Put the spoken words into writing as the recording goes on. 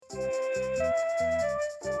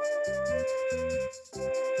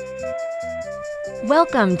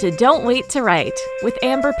Welcome to Don't Wait to Write with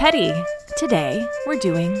Amber Petty. Today, we're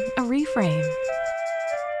doing a reframe.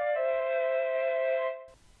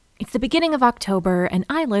 It's the beginning of October, and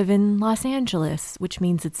I live in Los Angeles, which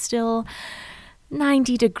means it's still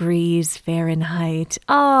 90 degrees Fahrenheit.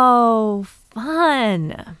 Oh,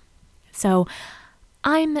 fun! So,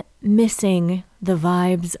 I'm missing the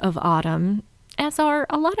vibes of autumn, as are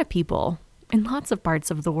a lot of people in lots of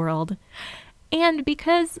parts of the world. And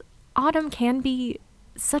because autumn can be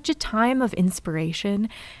such a time of inspiration,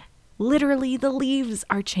 literally the leaves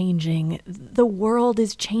are changing. The world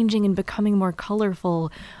is changing and becoming more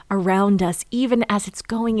colorful around us, even as it's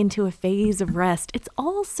going into a phase of rest. It's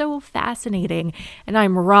all so fascinating, and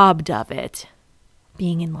I'm robbed of it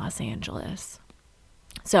being in Los Angeles.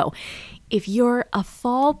 So, if you're a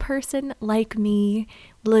fall person like me,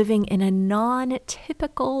 living in a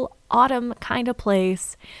non-typical autumn kind of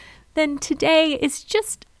place, then today is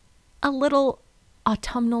just a little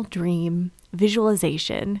autumnal dream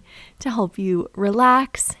visualization to help you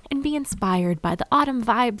relax and be inspired by the autumn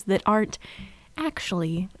vibes that aren't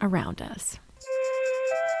actually around us.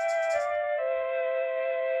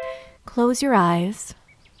 Close your eyes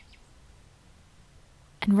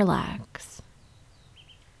and relax.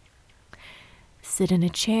 Sit in a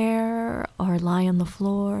chair or lie on the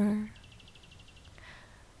floor.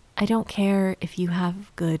 I don't care if you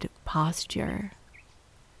have good posture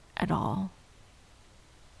at all.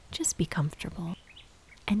 Just be comfortable.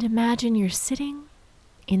 And imagine you're sitting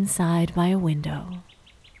inside by a window.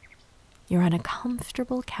 You're on a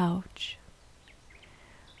comfortable couch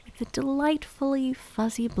with a delightfully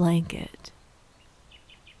fuzzy blanket.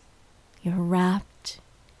 You're wrapped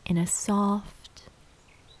in a soft,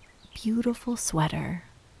 beautiful sweater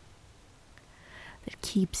that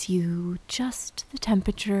keeps you just the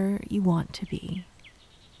temperature you want to be.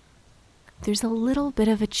 There's a little bit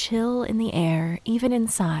of a chill in the air, even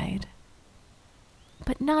inside,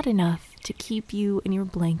 but not enough to keep you in your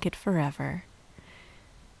blanket forever.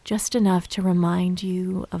 Just enough to remind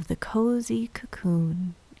you of the cozy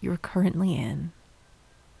cocoon you're currently in.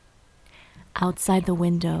 Outside the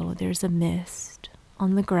window, there's a mist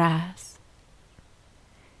on the grass,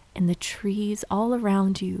 and the trees all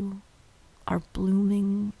around you are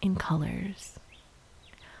blooming in colors.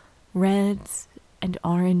 Reds and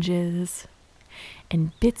oranges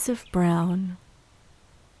and bits of brown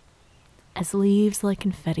as leaves like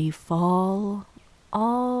confetti fall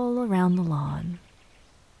all around the lawn.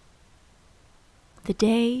 The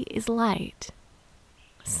day is light,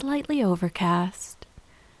 slightly overcast,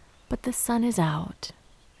 but the sun is out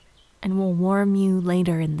and will warm you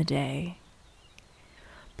later in the day.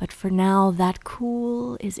 But for now, that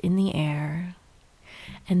cool is in the air,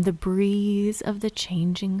 and the breeze of the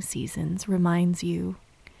changing seasons reminds you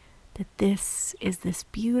that this is this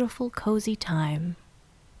beautiful, cozy time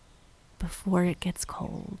before it gets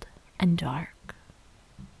cold and dark.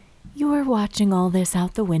 You are watching all this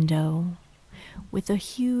out the window with a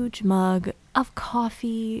huge mug of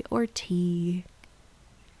coffee or tea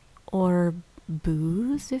or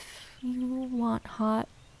booze if you want hot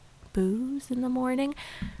booze in the morning.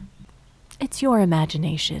 It's your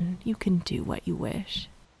imagination. You can do what you wish.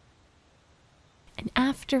 And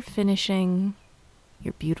after finishing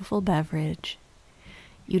your beautiful beverage,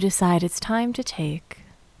 you decide it's time to take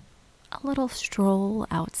a little stroll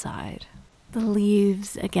outside. The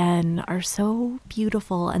leaves, again, are so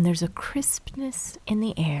beautiful, and there's a crispness in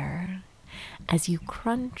the air as you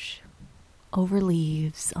crunch over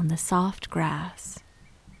leaves on the soft grass.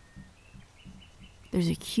 There's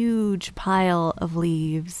a huge pile of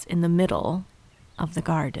leaves in the middle of the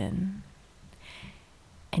garden,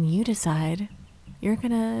 and you decide you're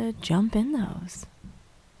gonna jump in those.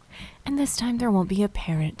 And this time there won't be a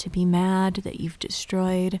parent to be mad that you've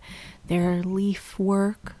destroyed their leaf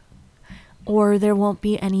work, or there won't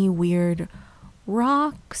be any weird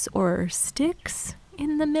rocks or sticks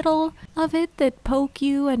in the middle of it that poke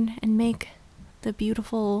you and make the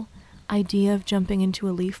beautiful idea of jumping into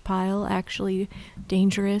a leaf pile actually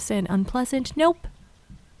dangerous and unpleasant. Nope.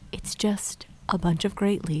 It's just a bunch of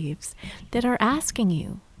great leaves that are asking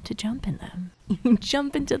you to jump in them. You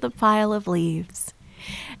jump into the pile of leaves,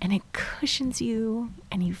 and it cushions you,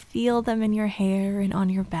 and you feel them in your hair and on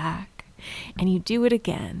your back, and you do it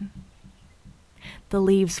again. The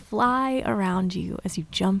leaves fly around you as you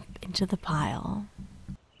jump into the pile.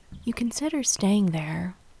 You consider staying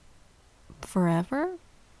there forever,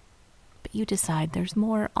 but you decide there's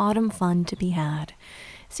more autumn fun to be had.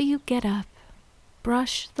 So you get up,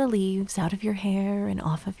 brush the leaves out of your hair and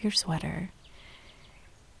off of your sweater,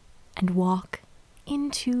 and walk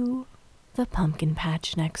into the pumpkin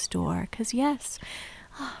patch next door. 'Cause yes,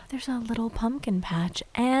 There's a little pumpkin patch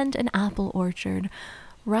and an apple orchard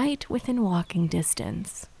right within walking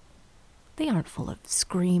distance. They aren't full of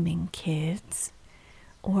screaming kids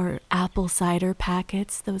or apple cider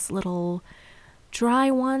packets, those little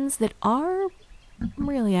dry ones that are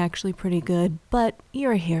really actually pretty good, but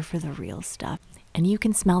you're here for the real stuff. And you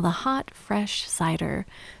can smell the hot, fresh cider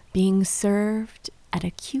being served at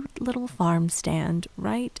a cute little farm stand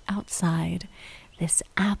right outside this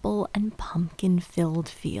apple and pumpkin-filled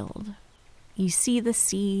field. You see the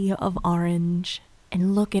sea of orange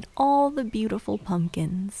and look at all the beautiful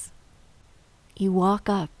pumpkins. You walk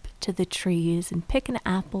up to the trees and pick an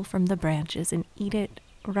apple from the branches and eat it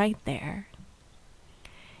right there.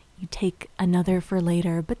 You take another for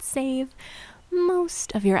later, but save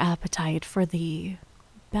most of your appetite for the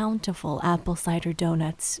bountiful apple cider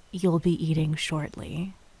donuts you'll be eating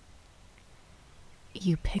shortly.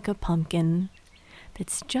 You pick a pumpkin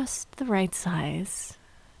that's just the right size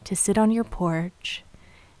to sit on your porch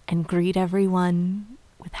and greet everyone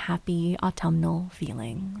with happy autumnal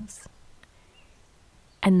feelings.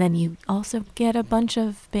 And then you also get a bunch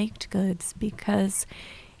of baked goods because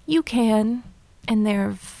you can, and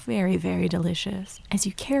they're very, very delicious. As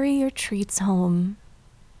you carry your treats home,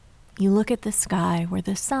 you look at the sky where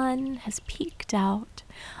the sun has peeked out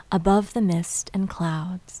above the mist and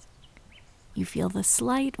clouds. You feel the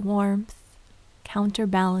slight warmth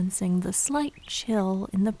counterbalancing the slight chill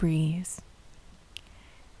in the breeze.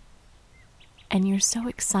 And you're so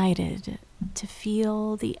excited to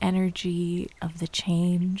feel the energy of the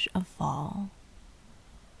change of fall.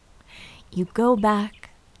 You go back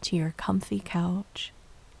to your comfy couch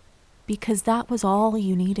because that was all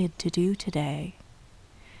you needed to do today.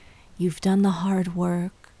 You've done the hard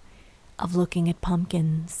work of looking at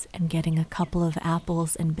pumpkins and getting a couple of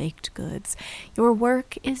apples and baked goods. Your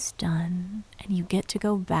work is done, and you get to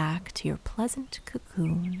go back to your pleasant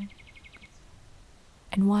cocoon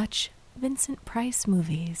and watch Vincent Price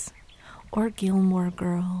movies, or Gilmore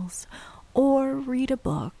Girls, or read a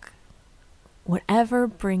book. Whatever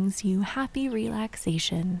brings you happy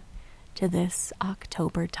relaxation to this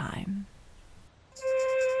October time.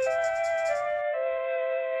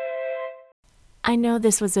 I know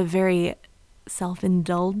this was a very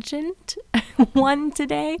self-indulgent one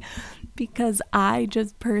today because I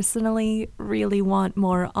just personally really want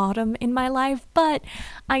more autumn in my life, but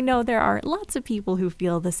I know there are lots of people who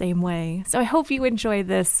feel the same way. So I hope you enjoy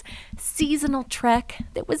this seasonal trek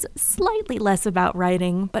that was slightly less about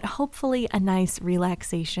writing, but hopefully a nice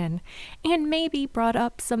relaxation and maybe brought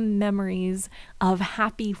up some memories of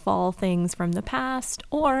happy fall things from the past,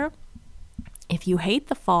 or if you hate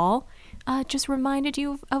the fall, just reminded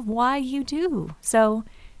you of why you do. So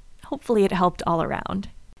hopefully it helped all around.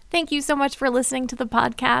 Thank you so much for listening to the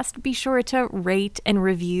podcast. Be sure to rate and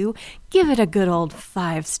review. Give it a good old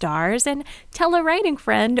 5 stars and tell a writing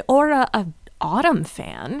friend or a autumn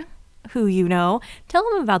fan who you know. Tell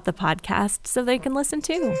them about the podcast so they can listen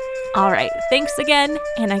too. All right. Thanks again,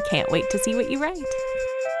 and I can't wait to see what you write.